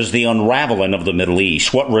really is the unraveling of the Middle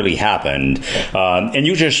East, what really happened. And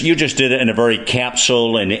you just did it in a very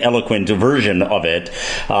capsule and eloquent version of it,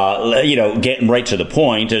 getting right to the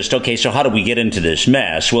point as to, okay, so how do we get into this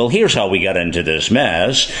mess? Well, here's how we got into this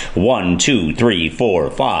mess. 1, 2, 3, 4,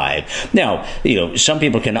 5. Now, some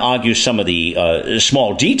people can argue some of the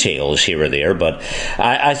small details here or there, but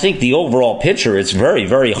I think the overall picture, it's very,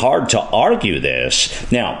 very hard to argue this.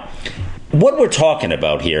 Now, what we're talking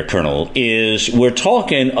about here, Colonel, is we're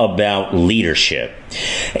talking about leadership.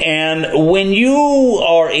 And when you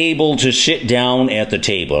are able to sit down at the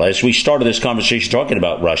table, as we started this conversation talking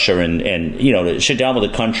about Russia, and to sit down with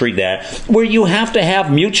a country where you have to have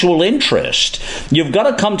mutual interest, you've got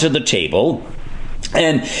to come to the table.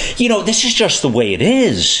 And, this is just the way it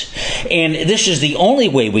is. And this is the only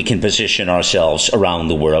way we can position ourselves around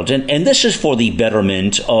the world. And this is for the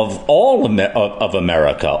betterment of all of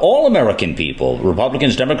America, all American people,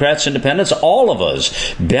 Republicans, Democrats, Independents, all of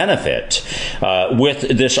us benefit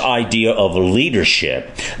with this idea of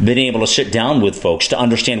leadership, being able to sit down with folks to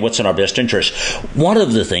understand what's in our best interest. One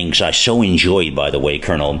of the things I so enjoyed, by the way,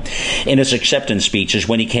 Colonel, in his acceptance speech is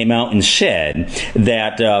when he came out and said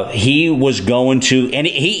that he was going to, and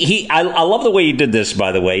I love the way he did this,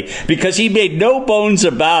 by the way, because he made no bones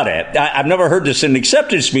about it. I've never heard this in an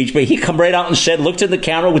acceptance speech, but he come right out and said, looked in the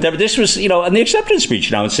camera, whatever. This was, in the acceptance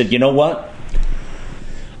speech now, and said, you know what?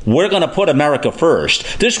 We're going to put America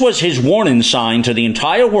first. This was his warning sign to the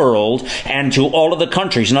entire world and to all of the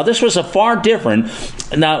countries. Now, this was a far different.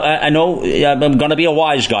 Now, I know I'm going to be a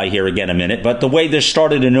wise guy here again in a minute, but the way this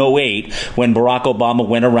started in 2008 when Barack Obama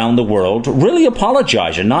went around the world really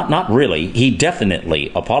apologizing, not really, he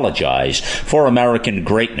definitely apologized for American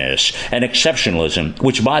greatness and exceptionalism,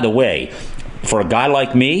 which, by the way, for a guy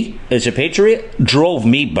like me, as a patriot, drove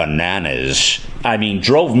me bananas. I mean,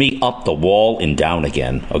 drove me up the wall and down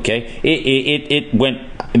again, okay? It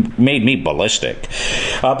made me ballistic.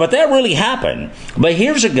 But that really happened. But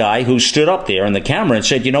here's a guy who stood up there in the camera and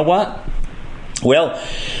said, you know what? Well,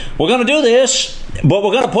 we're going to do this, but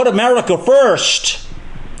we're going to put America first.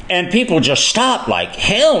 And people just stop like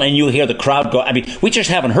hell, and you hear the crowd go. I mean, we just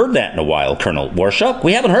haven't heard that in a while, Colonel Waurishuk.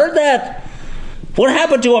 We haven't heard that. What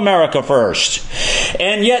happened to America first?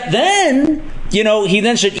 And yet then, he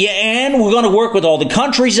then said, yeah, and we're going to work with all the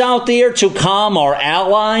countries out there to calm our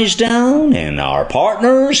allies down and our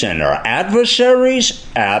partners and our adversaries.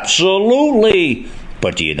 Absolutely.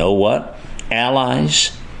 But do you know what?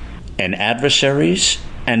 Allies and adversaries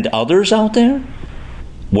and others out there,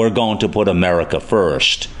 we're going to put America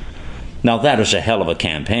first. Now, that is a hell of a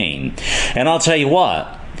campaign. And I'll tell you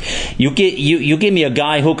what. You give me a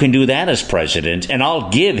guy who can do that as president, and I'll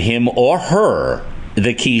give him or her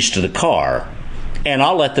the keys to the car. And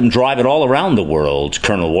I'll let them drive it all around the world,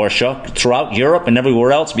 Colonel Waurishuk, throughout Europe and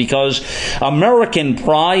everywhere else, because American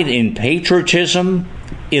pride and patriotism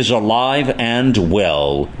is alive and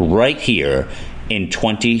well right here in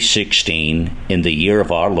 2016, in the year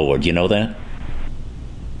of our Lord. You know that?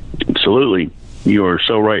 Absolutely. You are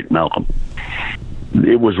so right, Malcolm.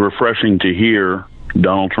 It was refreshing to hear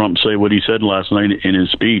Donald Trump say what he said last night in his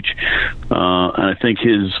speech. And I think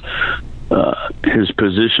his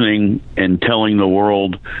positioning and telling the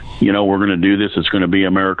world, we're going to do this, it's going to be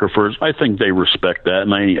America first. I think they respect that,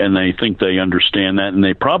 and I think they understand that, and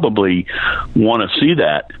they probably want to see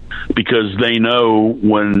that, because they know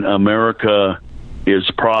when America is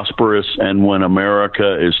prosperous and when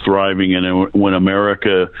America is thriving and when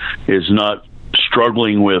America is not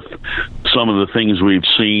struggling with some of the things we've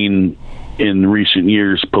seen in recent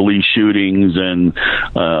years, police shootings and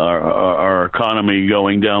our economy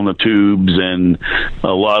going down the tubes and a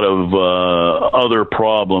lot of other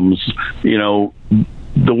problems. The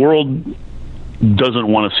world doesn't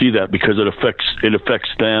want to see that, because it affects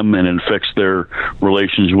them, and it affects their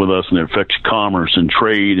relations with us, and it affects commerce and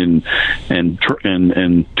trade and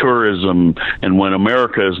tourism. And when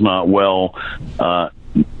America is not well,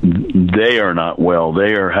 they are not well.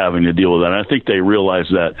 They are having to deal with that. And I think they realize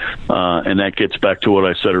that, and that gets back to what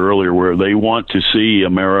I said earlier, where they want to see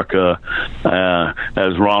America,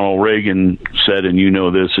 as Ronald Reagan said, and you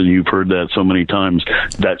know this, and you've heard that so many times,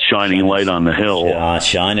 that shining light on the hill.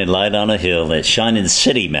 Shining light on a hill. That shining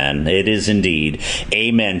city, man. It is indeed.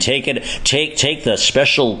 Amen. Take the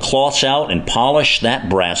special cloths out and polish that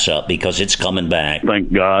brass up, because it's coming back.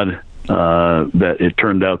 Thank God that it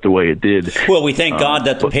turned out the way it did. Well, we thank God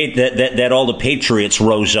that that all the patriots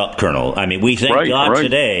rose up, Colonel. I mean, we thank God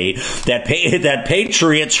today that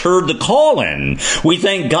patriots heard the calling. We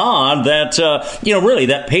thank God that really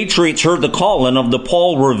that patriots heard the calling of the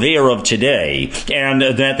Paul Revere of today, and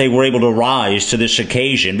that they were able to rise to this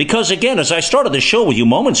occasion. Because again, as I started the show with you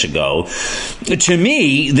moments ago, to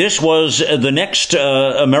me this was the next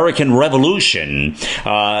American Revolution,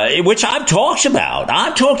 which I've talked about.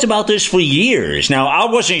 I've talked about this for years. Now,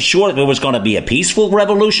 I wasn't sure if it was going to be a peaceful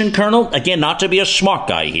revolution, Colonel. Again, not to be a smart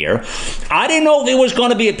guy here. I didn't know if it was going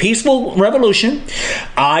to be a peaceful revolution.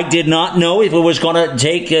 I did not know if it was going to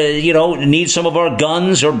take, need some of our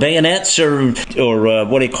guns or bayonets or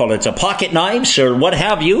what do you call it, pocket knives or what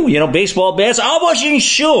have you, baseball bats. I wasn't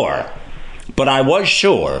sure. But I was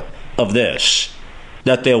sure of this,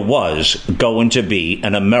 that there was going to be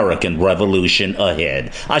an American Revolution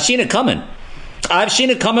ahead. I've seen it coming. I've seen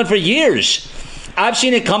it coming for years. I've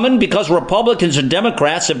seen it coming because Republicans and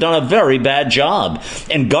Democrats have done a very bad job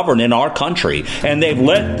in governing our country, and they've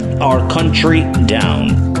let our country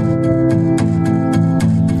down.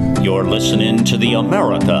 You're listening to the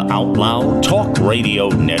America Out Loud Talk Radio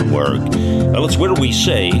Network. Well, it's where we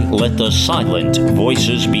say, let the silent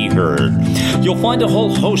voices be heard. You'll find a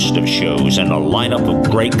whole host of shows and a lineup of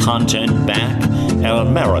great content back at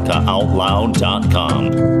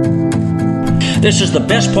AmericaOutloud.com. This is the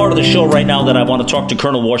best part of the show right now that I want to talk to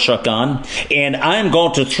Colonel Waurishuk on, and I'm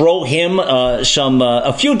going to throw him a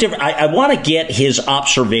few different. I want to get his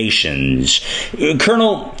observations.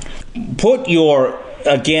 Colonel, put your.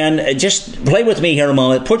 Again, just play with me here a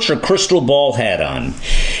moment. Put your crystal ball hat on.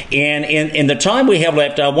 And in the time we have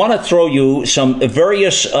left, I want to throw you some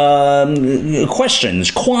various questions,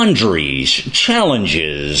 quandaries,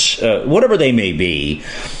 challenges, whatever they may be.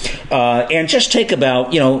 And just take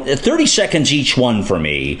about, 30 seconds each one for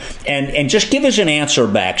me. And just give us an answer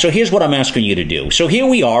back. So here's what I'm asking you to do. So here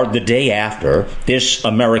we are the day after this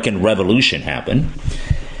American Revolution happened.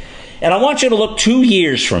 And I want you to look 2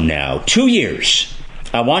 years from now. 2 years.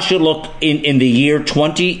 I want you to look in the year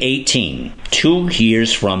 2018, 2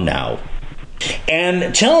 years from now,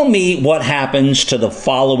 and tell me what happens to the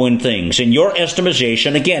following things. In your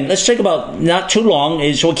estimation, again, let's take about not too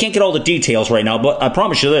long, so we can't get all the details right now, but I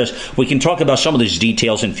promise you this, we can talk about some of these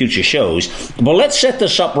details in future shows. But let's set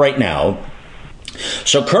this up right now.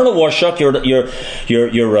 So, Colonel Waurishuk,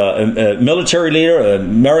 you're a military leader, an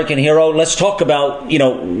American hero. Let's talk about,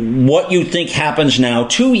 what you think happens now,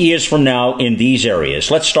 2 years from now in these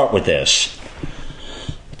areas. Let's start with this.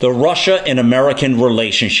 The Russia and American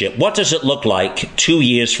relationship. What does it look like 2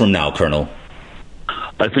 years from now, Colonel?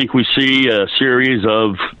 I think we see a series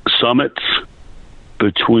of summits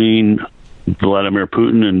between Vladimir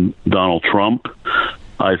Putin and Donald Trump.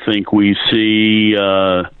 I think we see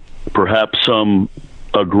perhaps some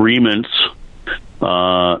agreements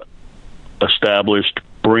established,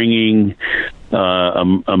 bringing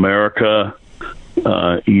America,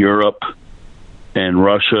 Europe, and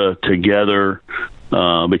Russia together,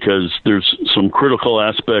 because there's some critical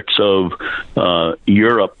aspects of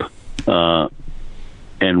Europe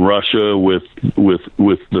and Russia with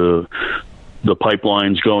the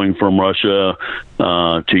pipelines going from Russia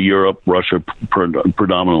to Europe. Russia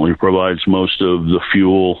predominantly provides most of the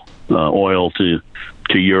fuel oil to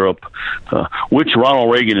Europe, which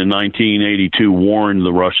Ronald Reagan in 1982 warned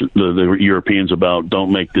the Europeans about.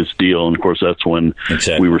 Don't make this deal. And of course, that's when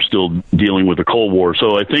we were still dealing with the Cold War.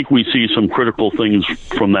 So I think we see some critical things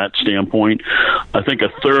from that standpoint. I think a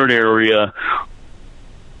third area,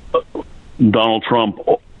 Donald Trump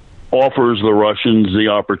offers the Russians the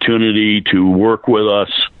opportunity to work with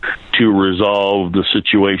us to resolve the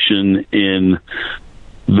situation in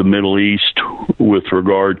the Middle East with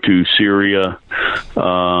regard to Syria.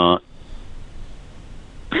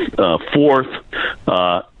 Fourth,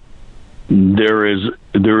 there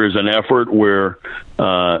is an effort where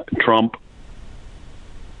Trump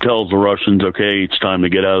tells the Russians, okay, it's time to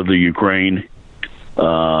get out of the Ukraine.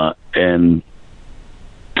 And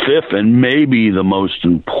fifth, and maybe the most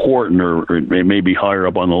important, or it may be higher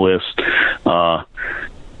up on the list,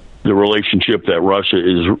 the relationship that Russia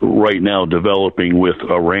is right now developing with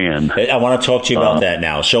Iran. I want to talk to you about that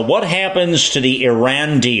now. So what happens to the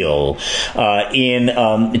Iran deal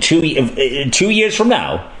in 2 years from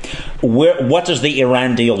now? What does the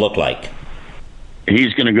Iran deal look like?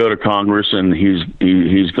 He's going to go to Congress and he's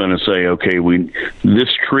going to say, okay, this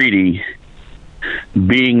treaty,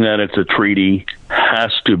 being that it's a treaty,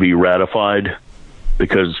 has to be ratified,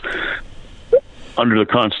 because under the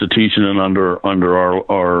Constitution and under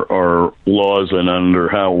our laws and under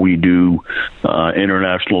how we do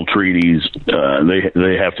international treaties,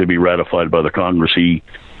 they have to be ratified by the Congress. He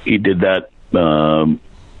did that behind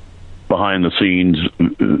the scenes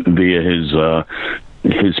via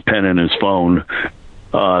his pen and his phone.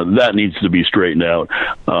 That needs to be straightened out.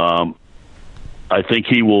 I think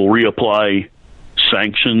he will reapply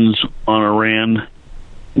sanctions on Iran,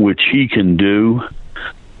 which he can do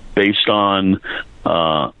based on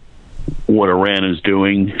what Iran is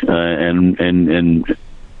doing, and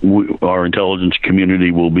our intelligence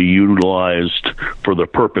community will be utilized for the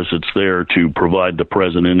purpose it's there, to provide the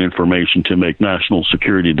president information to make national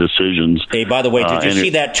security decisions. Hey, by the way, did you see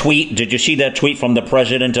that tweet? Did you see that tweet from the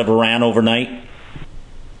president of Iran overnight?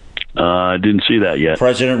 I didn't see that yet.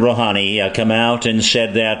 President Rouhani come out and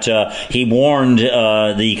said that he warned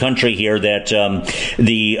the country here that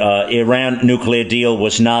the Iran nuclear deal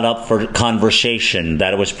was not up for conversation,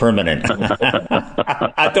 that it was permanent.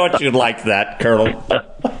 I thought you'd like that, Colonel.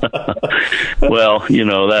 Well,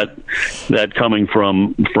 that coming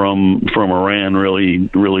from Iran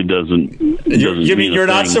really doesn't. You mean you're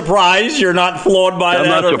not surprised? You're not floored by that?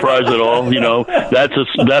 I'm not surprised at all.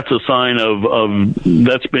 That's a sign of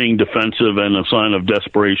that's being defensive and a sign of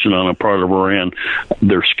desperation on a part of Iran.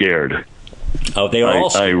 They're scared. Oh, they are.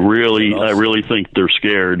 I really think they're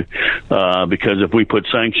scared because if we put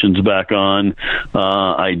sanctions back on,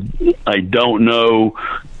 I don't know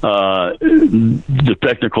the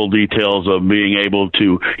technical details of being able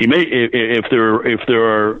to. He may, if there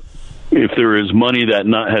is money that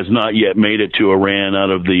has not yet made it to Iran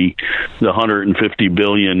out of the 150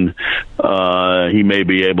 billion, he may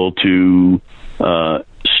be able to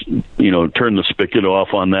turn the spigot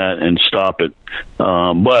off on that and stop it.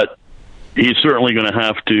 But he's certainly going to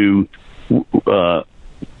have to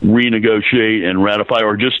renegotiate and ratify,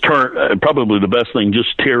 or just probably the best thing,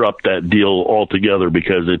 just tear up that deal altogether,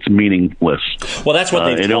 because it's meaningless. Well, that's what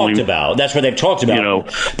they've talked about. That's what they've talked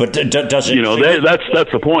about. But does it?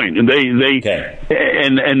 That's the point. And okay.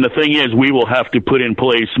 And the thing is, we will have to put in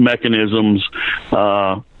place mechanisms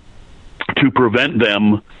to prevent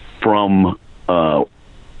them from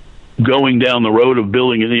going down the road of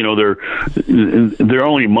building it. They're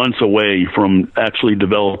only months away from actually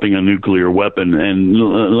developing a nuclear weapon. And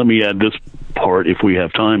let me add this part, if we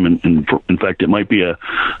have time, and in fact, it might be a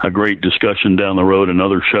great discussion down the road,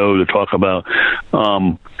 another show to talk about.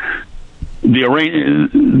 I've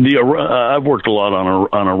worked a lot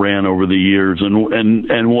on Iran over the years,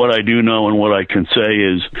 and what I do know and what I can say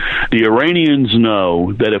is the Iranians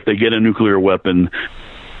know that if they get a nuclear weapon,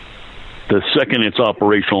 the second it's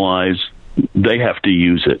operationalized, they have to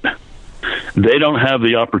use it. They don't have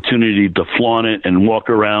the opportunity to flaunt it and walk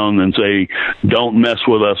around and say, don't mess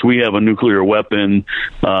with us, we have a nuclear weapon,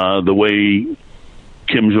 the way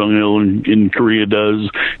Kim Jong-il in Korea does,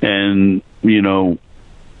 and,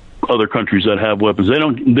 other countries that have weapons.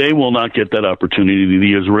 They will not get that opportunity.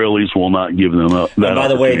 The Israelis will not give them that. And by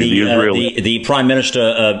the way, the Prime Minister,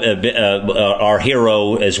 our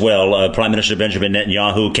hero as well, Prime Minister Benjamin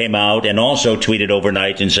Netanyahu, came out and also tweeted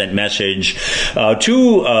overnight and sent message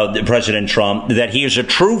to President Trump that he is a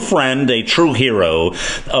true friend, a true hero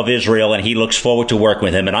of Israel, and he looks forward to working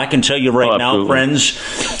with him. And I can tell you right now, friends,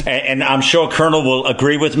 and I'm sure Colonel will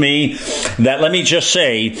agree with me, that let me just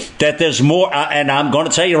say that there's more, and I'm going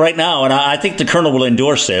to tell you right right now, and I think the Colonel will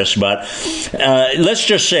endorse this, but let's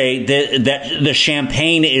just say that the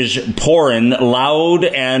champagne is pouring loud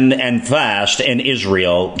and fast in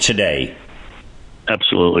Israel today.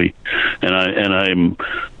 Absolutely, and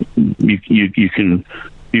you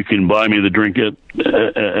can buy me the drink at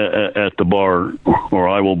the bar, or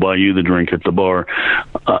I will buy you the drink at the bar.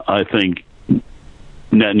 I think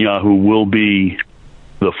Netanyahu will be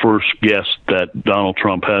the first guest that Donald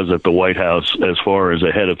Trump has at the White House as far as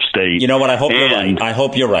a head of state. You know what? I hope you're right. I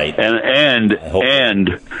hope you're right.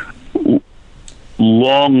 And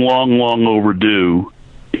long overdue,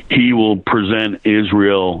 he will present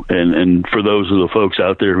Israel, and for those of the folks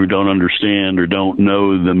out there who don't understand or don't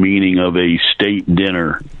know the meaning of a state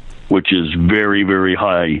dinner, which is very, very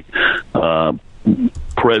high.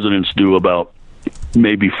 Presidents do about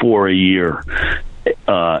maybe 4 a year.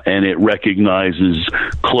 And it recognizes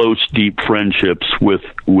close, deep friendships with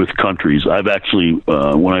countries. I've actually,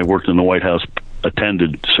 when I worked in the White House,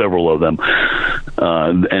 attended several of them,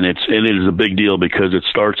 and it is a big deal because it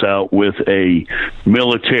starts out with a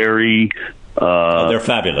military they're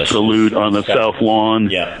fabulous. salute on the South Lawn.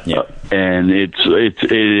 Yeah. And it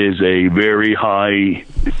is a very high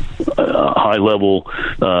level,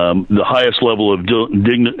 the highest level of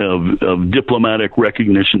diplomatic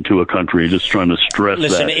recognition to a country. Just trying to stress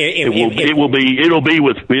that it will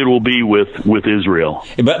be with Israel.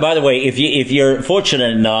 But by the way, if you're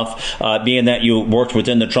fortunate enough, being that you worked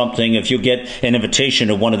within the Trump thing, if you get an invitation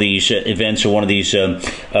to one of these events or one of these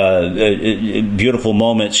beautiful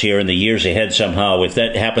moments here in the years ahead, somehow, if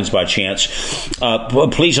that happens by chance,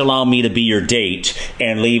 please allow me to be your date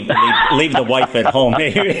and leave the wife at home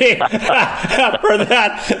for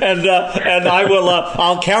that, and I will.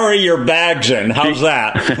 I'll carry your bags in. How's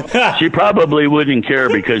that? She probably wouldn't care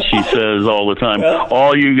because she says all the time,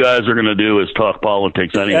 all you guys are going to do is talk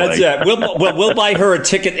politics anyway. That's it. We'll buy her a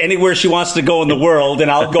ticket anywhere she wants to go in the world, and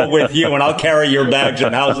I'll go with you, and I'll carry your bags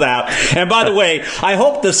in. How's that? And by the way, I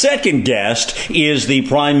hope the second guest is the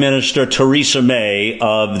Prime Minister Theresa May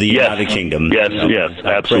of the United Kingdom. Yes,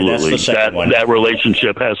 absolutely. That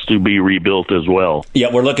relationship has to be rebuilt as well.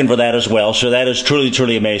 Yeah, we're looking for that as well. So that is truly,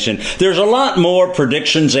 truly amazing. There's a lot more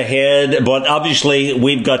predictions ahead, but obviously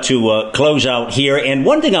we've got to close out here. And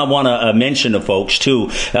one thing I want to mention to folks, too,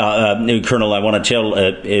 Colonel, I want to tell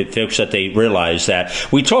folks that they realize that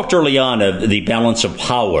we talked early on of the balance of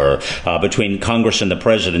power between Congress and the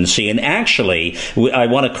presidency. And actually, I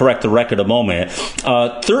want to correct the record a moment.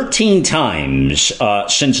 13 times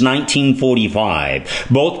since 1945,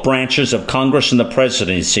 both branches of Congress and the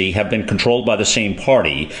presidency have been controlled by the same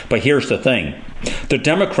party. But here's the thing. The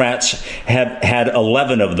Democrats have had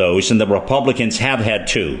 11 of those, and the Republicans have had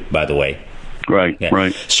 2, by the way.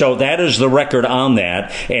 Right. So that is the record on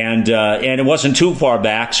that, and it wasn't too far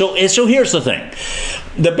back. So here's the thing.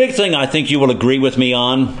 The big thing I think you will agree with me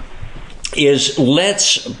on is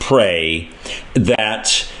let's pray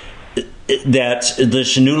that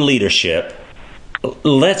this new leadership,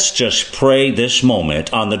 let's just pray this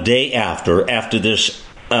moment on the day after this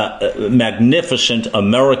magnificent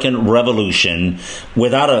American Revolution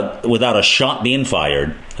without a shot being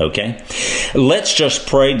fired. Okay? Let's just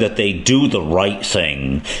pray that they do the right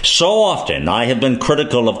thing. So often I have been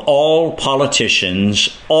critical of all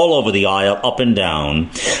politicians all over the aisle, up and down,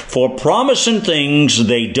 for promising things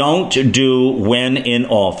they don't do when in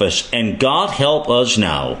office. And God help us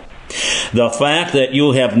now. The fact that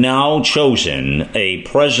you have now chosen a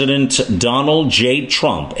President Donald J.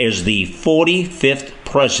 Trump as the 45th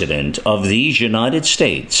President of these United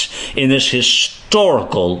States in this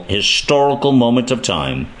historical moment of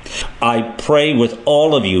time. I pray with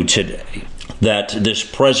all of you today that this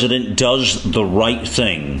president does the right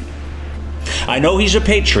thing. I know he's a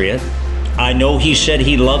patriot. I know he said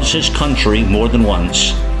he loves his country more than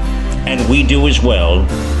once, and we do as well.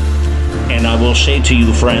 And I will say to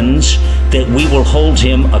you, friends, that we will hold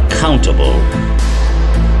him accountable